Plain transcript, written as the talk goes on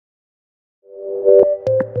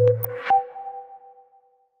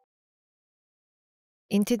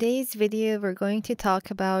In today's video, we're going to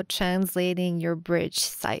talk about translating your bridge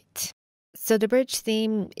site. So the bridge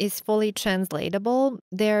theme is fully translatable.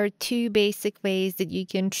 There are two basic ways that you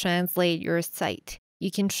can translate your site.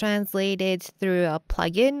 You can translate it through a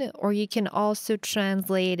plugin, or you can also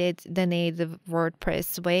translate it the native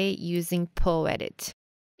WordPress way using Poedit.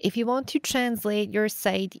 If you want to translate your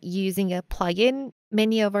site using a plugin,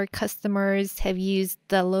 many of our customers have used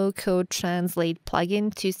the Loco Translate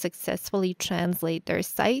plugin to successfully translate their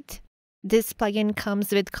site. This plugin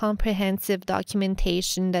comes with comprehensive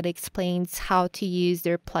documentation that explains how to use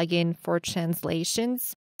their plugin for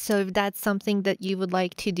translations. So if that's something that you would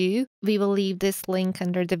like to do, we will leave this link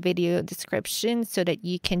under the video description so that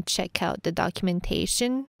you can check out the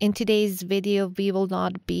documentation. In today's video, we will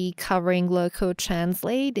not be covering Loco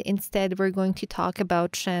Translate. Instead, we're going to talk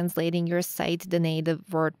about translating your site the native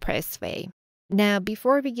WordPress way. Now,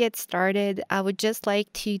 before we get started, I would just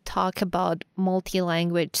like to talk about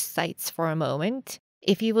multi-language sites for a moment.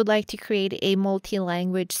 If you would like to create a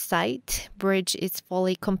multi-language site, Bridge is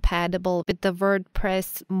fully compatible with the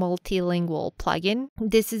WordPress multilingual plugin.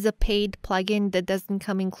 This is a paid plugin that doesn't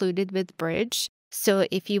come included with Bridge. So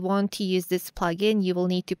if you want to use this plugin, you will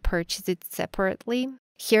need to purchase it separately.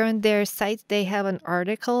 Here on their site, they have an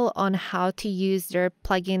article on how to use their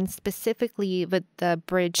plugin specifically with the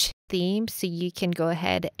Bridge theme. So you can go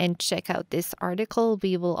ahead and check out this article.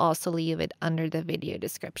 We will also leave it under the video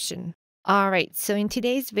description. Alright, so in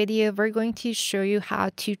today's video, we're going to show you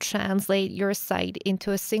how to translate your site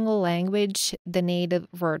into a single language, the native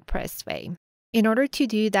WordPress way. In order to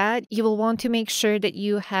do that, you will want to make sure that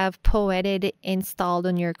you have Poedit installed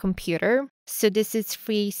on your computer. So this is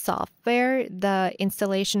free software. The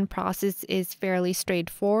installation process is fairly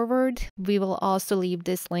straightforward. We will also leave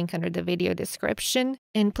this link under the video description.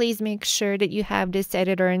 And please make sure that you have this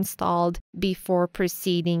editor installed before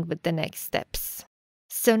proceeding with the next steps.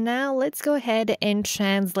 So now let's go ahead and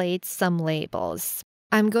translate some labels.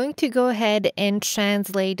 I'm going to go ahead and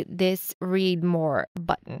translate this read more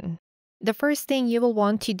button. The first thing you will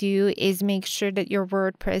want to do is make sure that your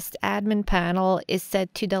WordPress admin panel is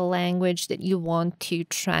set to the language that you want to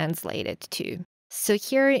translate it to. So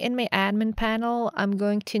here in my admin panel, I'm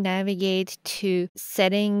going to navigate to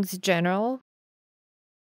Settings General.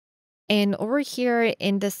 And over here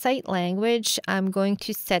in the site language, I'm going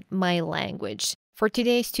to set my language. For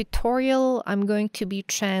today's tutorial, I'm going to be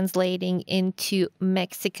translating into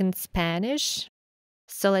Mexican Spanish.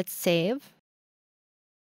 So let's save.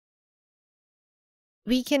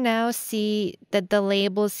 We can now see that the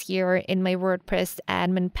labels here in my WordPress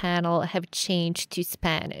admin panel have changed to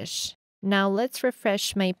Spanish. Now let's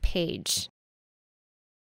refresh my page.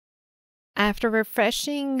 After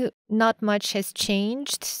refreshing, not much has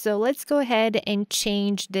changed, so let's go ahead and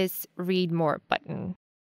change this Read More button.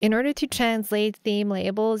 In order to translate theme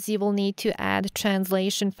labels, you will need to add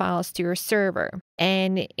translation files to your server.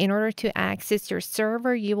 And in order to access your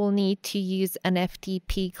server, you will need to use an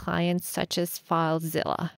FTP client such as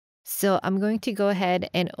FileZilla. So I'm going to go ahead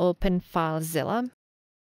and open FileZilla.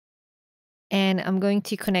 And I'm going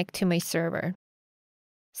to connect to my server.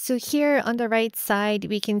 So here on the right side,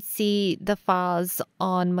 we can see the files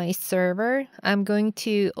on my server. I'm going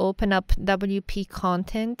to open up WP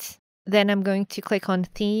Content. Then I'm going to click on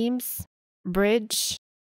Themes, Bridge,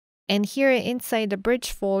 and here inside the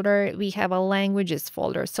Bridge folder, we have a Languages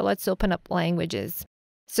folder. So let's open up Languages.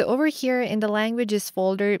 So over here in the Languages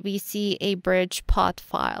folder, we see a Bridge pot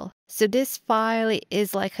file. So this file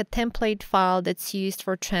is like a template file that's used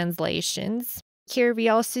for translations. Here we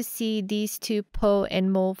also see these two PO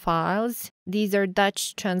and MO files. These are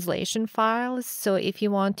Dutch translation files. So if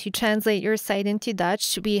you want to translate your site into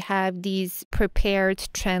Dutch, we have these prepared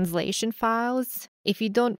translation files. If you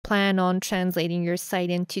don't plan on translating your site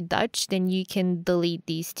into Dutch, then you can delete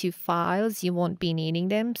these two files. You won't be needing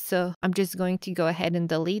them. So I'm just going to go ahead and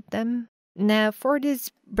delete them. Now for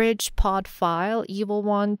this Bridge pod file, you will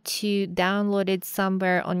want to download it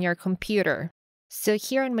somewhere on your computer. So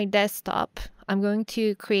here on my desktop, I'm going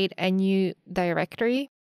to create a new directory.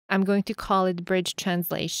 I'm going to call it Bridge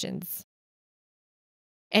Translations.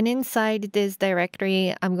 And inside this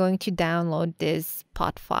directory, I'm going to download this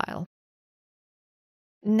pod file.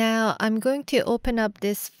 Now I'm going to open up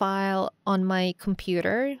this file on my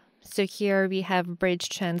computer. So here we have Bridge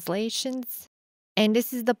Translations. And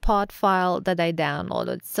this is the pod file that I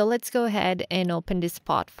downloaded. So let's go ahead and open this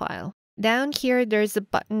pod file. Down here, there's a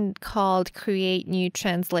button called Create New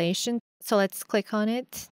Translation. So let's click on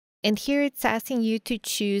it. And here it's asking you to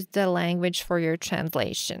choose the language for your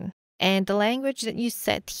translation. And the language that you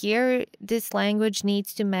set here, this language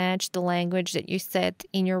needs to match the language that you set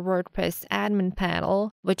in your WordPress admin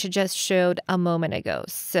panel, which I just showed a moment ago.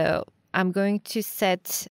 So I'm going to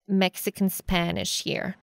set Mexican Spanish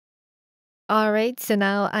here. All right, so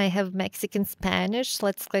now I have Mexican Spanish.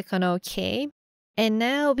 Let's click on OK. And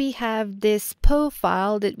now we have this PO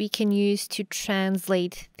file that we can use to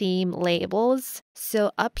translate theme labels.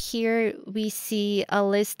 So up here, we see a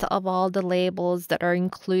list of all the labels that are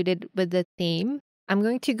included with the theme. I'm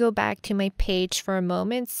going to go back to my page for a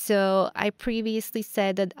moment. So I previously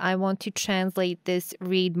said that I want to translate this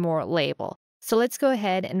read more label. So let's go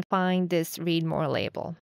ahead and find this read more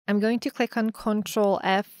label. I'm going to click on Ctrl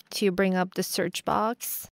F to bring up the search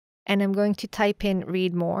box, and I'm going to type in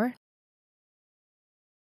read more.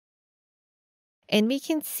 And we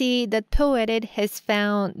can see that Poedit has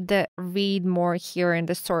found the read more here in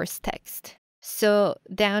the source text. So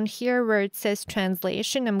down here where it says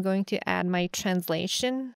translation, I'm going to add my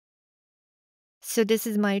translation. So this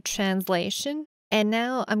is my translation. And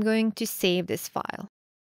now I'm going to save this file.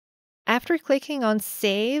 After clicking on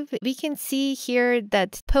save, we can see here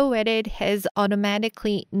that Poedit has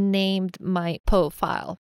automatically named my PO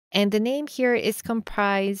file. And the name here is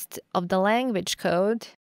comprised of the language code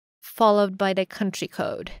followed by the country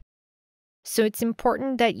code. So it's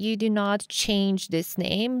important that you do not change this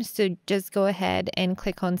name. So just go ahead and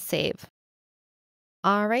click on save.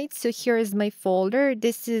 All right, so here is my folder.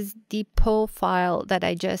 This is the PO file that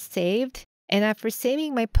I just saved. And after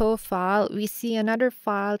saving my PO file, we see another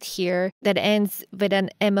file here that ends with an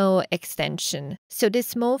MO extension. So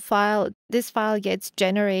this file gets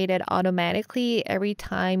generated automatically every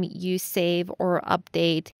time you save or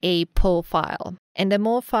update a PO file. And the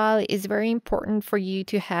MO file is very important for you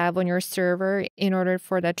to have on your server in order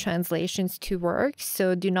for the translations to work.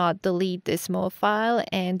 So do not delete this MO file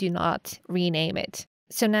and do not rename it.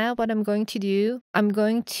 So now what I'm going to do, I'm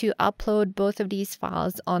going to upload both of these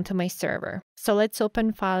files onto my server. So let's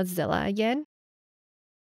open FileZilla again.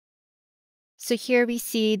 So here we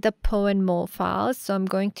see the PO and MO files. So I'm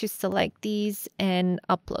going to select these and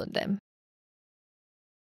upload them.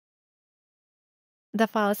 The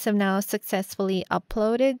files have now successfully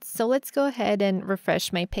uploaded. So let's go ahead and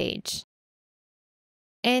refresh my page.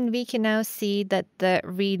 And we can now see that the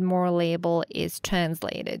read more label is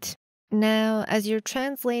translated. Now, as you're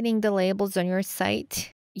translating the labels on your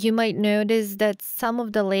site, you might notice that some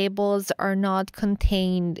of the labels are not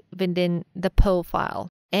contained within the PO file.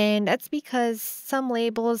 And that's because some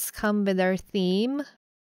labels come with their theme,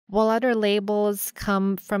 while other labels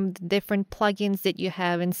come from the different plugins that you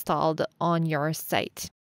have installed on your site.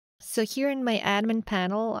 So here in my admin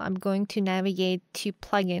panel, I'm going to navigate to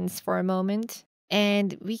plugins for a moment.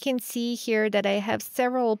 And we can see here that I have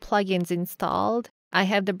several plugins installed. I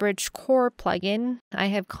have the Bridge Core plugin, I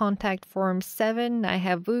have Contact Form 7, I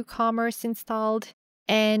have WooCommerce installed,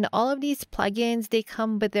 and all of these plugins, they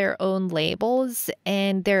come with their own labels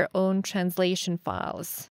and their own translation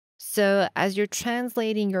files. So as you're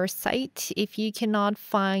translating your site, if you cannot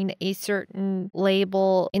find a certain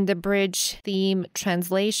label in the Bridge theme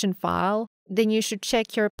translation file, then you should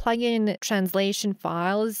check your plugin translation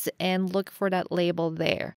files and look for that label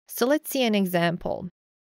there. So let's see an example.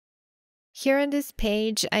 Here on this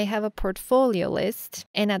page, I have a portfolio list,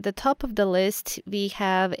 and at the top of the list, we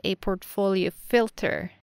have a portfolio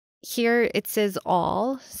filter. Here it says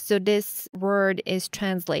all, so this word is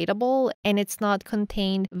translatable and it's not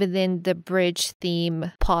contained within the Bridge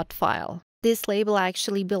theme pod file. This label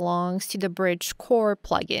actually belongs to the Bridge Core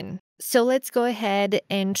plugin. So let's go ahead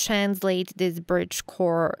and translate this Bridge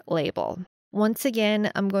Core label. Once again,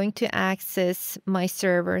 I'm going to access my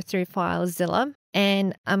server through FileZilla.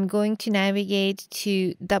 And I'm going to navigate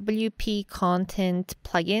to WP Content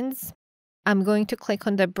Plugins. I'm going to click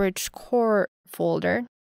on the Bridge Core folder.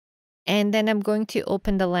 And then I'm going to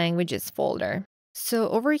open the Languages folder. So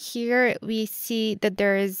over here, we see that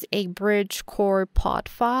there is a Bridge Core pod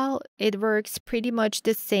file. It works pretty much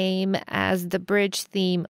the same as the Bridge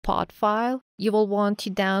theme pod file. You will want to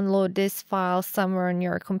download this file somewhere on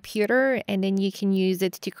your computer, and then you can use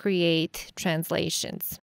it to create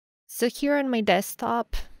translations. So here on my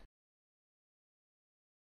desktop,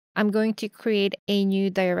 I'm going to create a new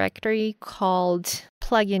directory called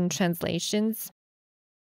Plugin Translations.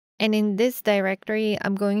 And in this directory,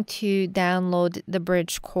 I'm going to download the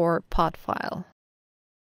Bridge Core pod file.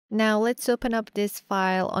 Now let's open up this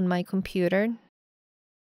file on my computer.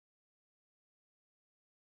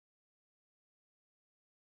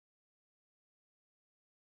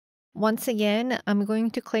 Once again, I'm going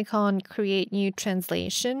to click on Create New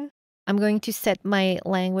Translation. I'm going to set my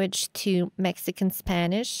language to Mexican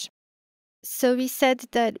Spanish. So we said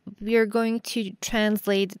that we're going to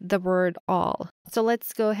translate the word all. So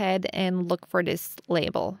let's go ahead and look for this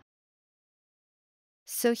label.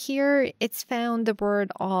 So here it's found the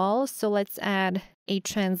word all. So let's add a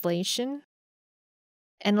translation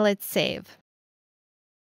and let's save.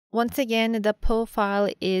 Once again, the PO file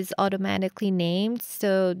is automatically named,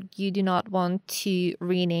 so you do not want to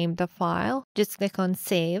rename the file. Just click on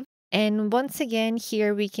save. And once again,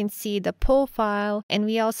 here we can see the PO file, and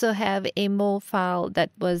we also have a MO file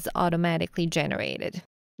that was automatically generated.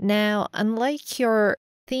 Now, unlike your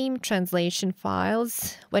theme translation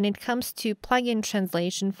files, when it comes to plugin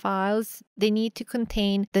translation files, they need to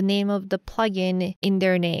contain the name of the plugin in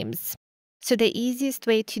their names. So the easiest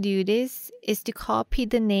way to do this is to copy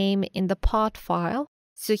the name in the pod file.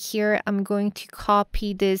 So here I'm going to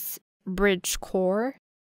copy this bridge core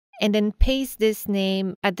and then paste this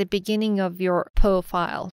name at the beginning of your PO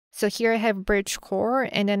file. So here I have bridge core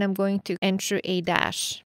and then I'm going to enter a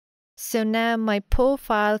dash. So now my PO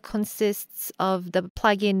file consists of the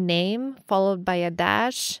plugin name followed by a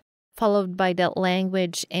dash, followed by the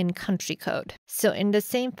language and country code. So in the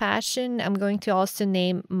same fashion, I'm going to also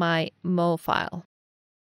name my MO file.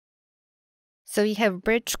 So we have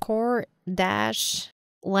bridge core, dash,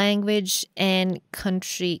 language, and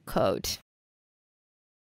country code.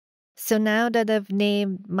 So now that I've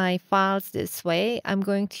named my files this way, I'm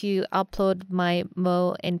going to upload my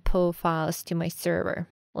MO and PO files to my server.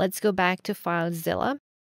 Let's go back to FileZilla.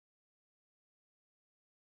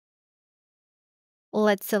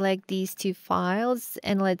 Let's select these two files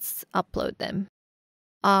and let's upload them.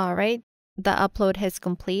 All right, the upload has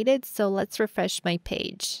completed, so let's refresh my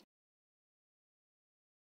page.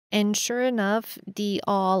 And sure enough, the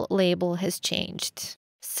all label has changed.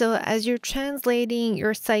 So as you're translating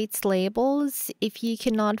your site's labels, if you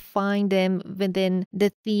cannot find them within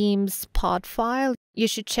the theme's pod file, you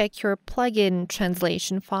should check your plugin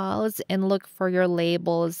translation files and look for your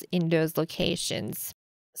labels in those locations.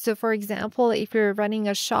 So for example, if you're running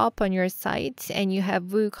a shop on your site and you have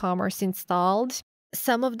WooCommerce installed,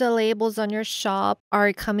 some of the labels on your shop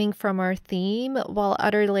are coming from our theme, while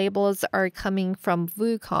other labels are coming from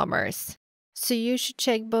WooCommerce. So you should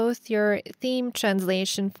check both your theme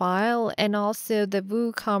translation file and also the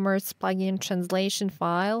WooCommerce plugin translation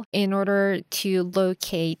file in order to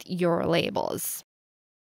locate your labels.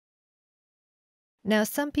 Now,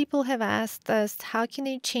 some people have asked us, how can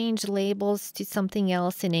they change labels to something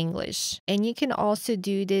else in English? And you can also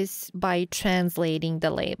do this by translating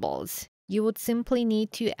the labels. You would simply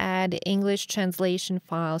need to add English translation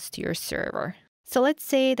files to your server. So let's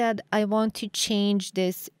say that I want to change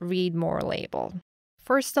this read more label.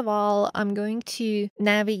 First of all, I'm going to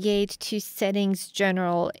navigate to Settings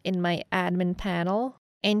General in my admin panel.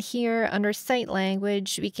 And here under Site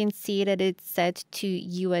Language, we can see that it's set to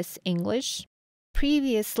US English.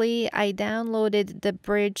 Previously, I downloaded the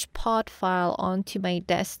bridge pod file onto my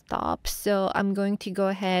desktop, so I'm going to go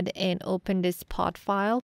ahead and open this pod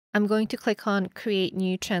file. I'm going to click on Create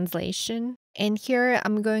New Translation, and here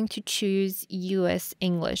I'm going to choose US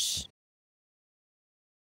English.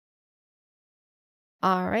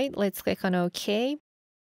 All right, let's click on OK,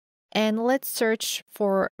 and let's search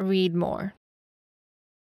for Read More.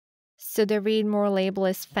 So the Read More label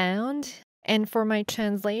is found. And for my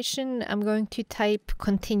translation, I'm going to type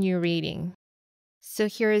continue reading. So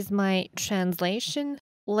here is my translation.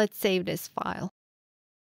 Let's save this file.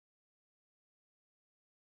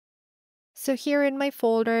 So here in my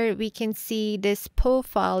folder, we can see this PO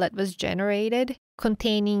file that was generated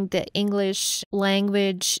containing the English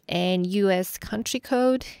language and US country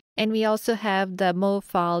code. And we also have the MO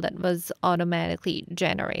file that was automatically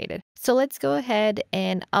generated. So let's go ahead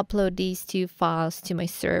and upload these two files to my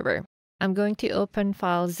server. I'm going to open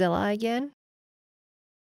FileZilla again.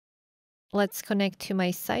 Let's connect to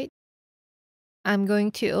my site. I'm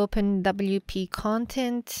going to open WP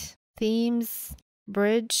Content, Themes,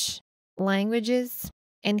 Bridge, Languages.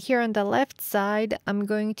 And here on the left side, I'm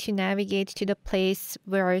going to navigate to the place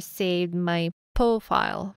where I saved my PO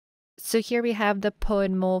file. So here we have the PO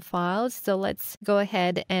and MO files. So let's go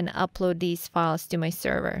ahead and upload these files to my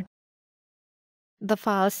server. The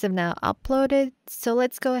files have now uploaded, so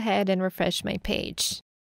let's go ahead and refresh my page.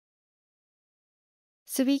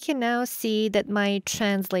 So we can now see that my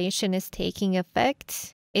translation is taking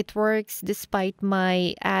effect. It works despite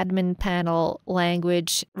my admin panel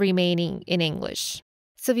language remaining in English.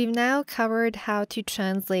 So we've now covered how to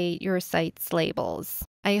translate your site's labels.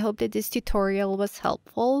 I hope that this tutorial was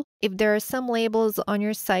helpful. If there are some labels on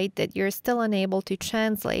your site that you're still unable to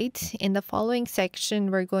translate, in the following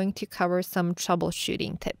section, we're going to cover some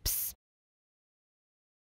troubleshooting tips.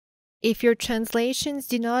 If your translations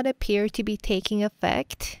do not appear to be taking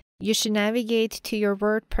effect, you should navigate to your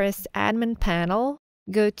WordPress admin panel,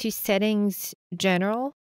 go to Settings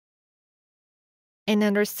General, and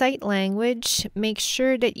under Site Language, make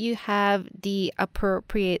sure that you have the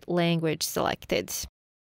appropriate language selected.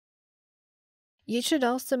 You should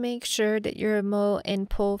also make sure that your mo and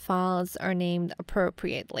po files are named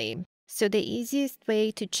appropriately. So the easiest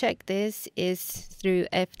way to check this is through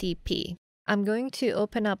FTP. I'm going to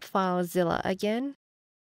open up FileZilla again,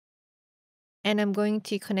 and I'm going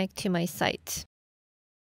to connect to my site.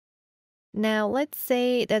 Now let's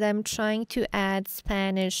say that I'm trying to add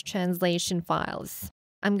Spanish translation files.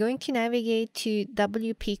 I'm going to navigate to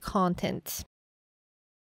WP Content.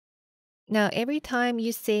 Now, every time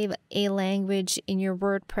you save a language in your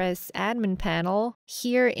WordPress admin panel,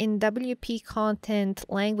 here in WP Content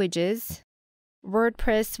Languages,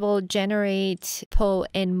 WordPress will generate po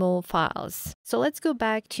and mo files. So let's go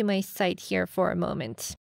back to my site here for a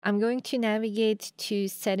moment. I'm going to navigate to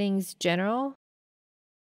Settings General.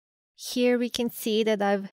 Here we can see that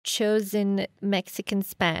I've chosen Mexican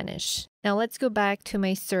Spanish. Now let's go back to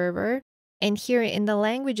my server. And here in the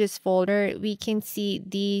languages folder, we can see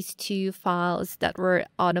these two files that were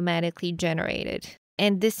automatically generated.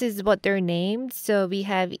 And this is what they're named. So we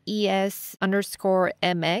have es_mx.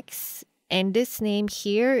 And this name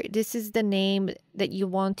here, this is the name that you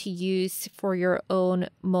want to use for your own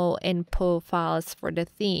mo and po files for the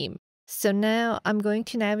theme. So now I'm going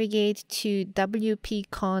to navigate to WP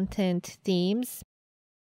Content Themes.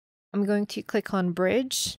 I'm going to click on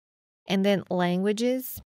Bridge and then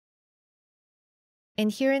Languages. And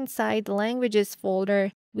here inside the Languages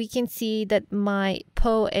folder, we can see that my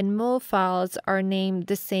po and mo files are named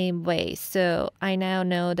the same way. So I now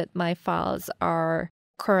know that my files are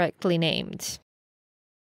correctly named.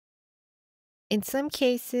 In some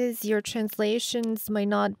cases, your translations might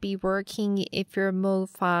not be working if your mo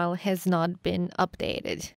file has not been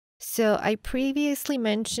updated. So I previously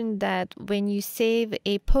mentioned that when you save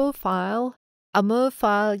a po file, a mo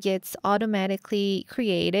file gets automatically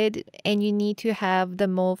created, and you need to have the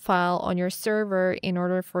mo file on your server in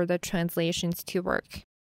order for the translations to work.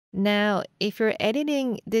 Now, if you're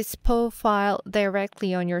editing this po file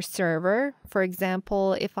directly on your server, for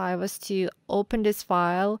example, if I was to open this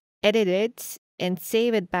file, edit it, and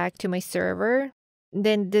save it back to my server,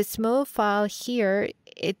 then this mo file here,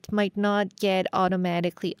 it might not get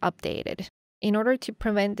automatically updated. In order to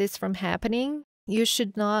prevent this from happening, you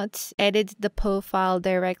should not edit the po file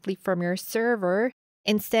directly from your server.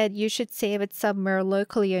 Instead, you should save it somewhere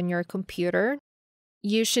locally on your computer.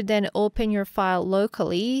 You should then open your file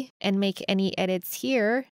locally and make any edits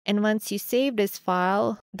here. And once you save this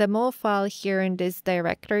file, the mo file here in this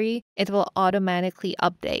directory, it will automatically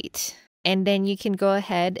update. And then you can go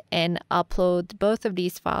ahead and upload both of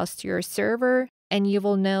these files to your server, and you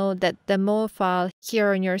will know that the mo file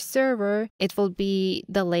here on your server, it will be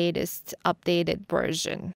the latest updated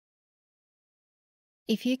version.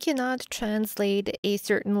 If you cannot translate a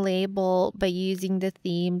certain label by using the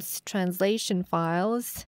theme's translation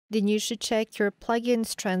files, then you should check your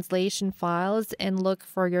plugin's translation files and look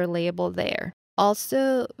for your label there.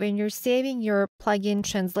 Also, when you're saving your plugin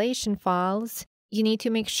translation files, you need to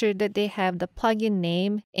make sure that they have the plugin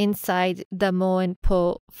name inside the mo and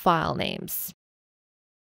po file names.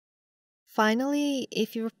 Finally,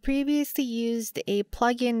 if you've previously used a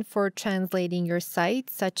plugin for translating your site,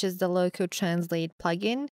 such as the Loco Translate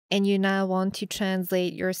plugin, and you now want to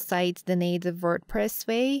translate your site the native WordPress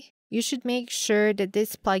way, you should make sure that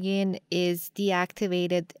this plugin is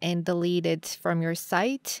deactivated and deleted from your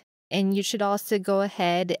site. And you should also go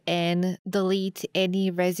ahead and delete any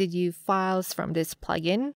residue files from this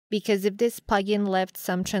plugin, because if this plugin left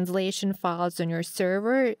some translation files on your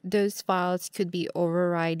server, those files could be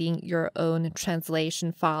overriding your own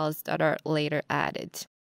translation files that are later added.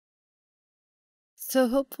 So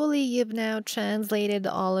hopefully you've now translated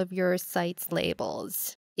all of your site's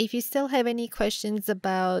labels. If you still have any questions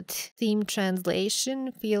about theme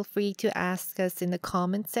translation, feel free to ask us in the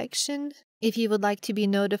comment section. If you would like to be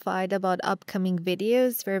notified about upcoming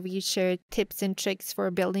videos where we share tips and tricks for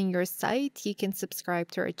building your site, you can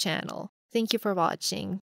subscribe to our channel. Thank you for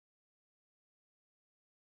watching.